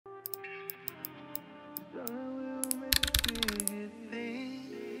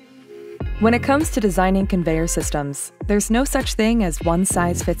When it comes to designing conveyor systems, there's no such thing as one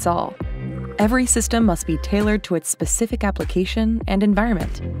size fits all. Every system must be tailored to its specific application and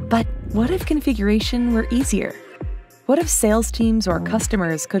environment. But what if configuration were easier? What if sales teams or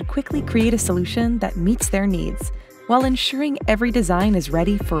customers could quickly create a solution that meets their needs while ensuring every design is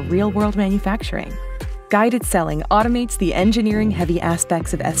ready for real-world manufacturing? Guided selling automates the engineering-heavy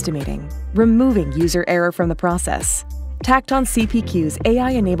aspects of estimating, removing user error from the process. Tacton CPQ's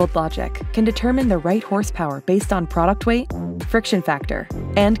AI-enabled logic can determine the right horsepower based on product weight, friction factor,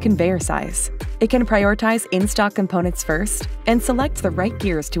 and conveyor size. It can prioritize in-stock components first and select the right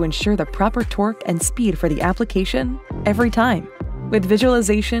gears to ensure the proper torque and speed for the application every time. With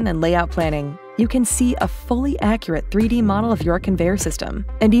visualization and layout planning, you can see a fully accurate 3D model of your conveyor system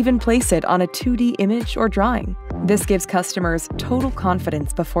and even place it on a 2D image or drawing. This gives customers total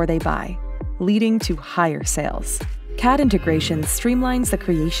confidence before they buy, leading to higher sales. CAD Integration streamlines the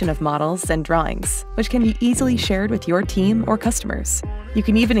creation of models and drawings, which can be easily shared with your team or customers. You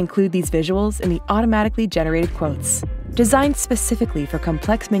can even include these visuals in the automatically generated quotes. Designed specifically for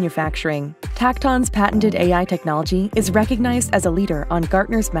complex manufacturing, Tacton's patented AI technology is recognized as a leader on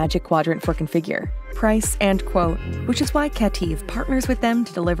Gartner's Magic Quadrant for Configure, Price, and Quote, which is why KETIV partners with them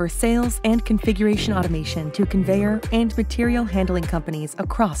to deliver sales and configuration automation to conveyor and material handling companies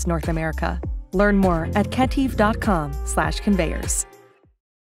across North America. Learn more at ketiv.com/conveyors.